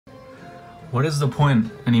What is the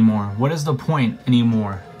point anymore? What is the point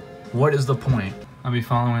anymore? What is the point? I'll be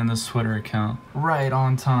following this Twitter account. Right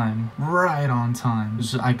on time. Right on time.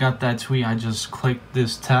 I got that tweet. I just clicked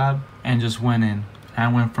this tab and just went in.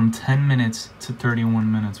 I went from 10 minutes to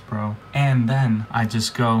 31 minutes, bro. And then I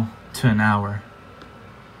just go to an hour.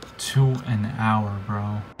 To an hour,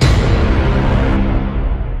 bro.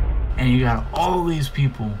 And you got all these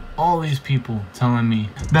people telling me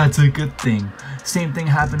that's a good thing. Same thing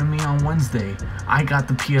happened to me on Wednesday. I got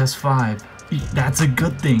the PS5. That's a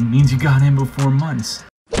good thing. Means you got in before months.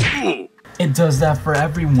 It does that for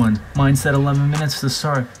everyone. Mine said 11 minutes to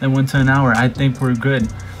start, then went to an hour. I think we're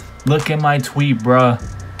good. Look at my tweet, bruh.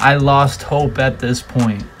 I lost hope at this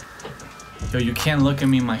point. Yo, you can't look at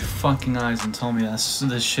me in my fucking eyes and tell me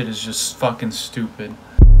this shit is just fucking stupid.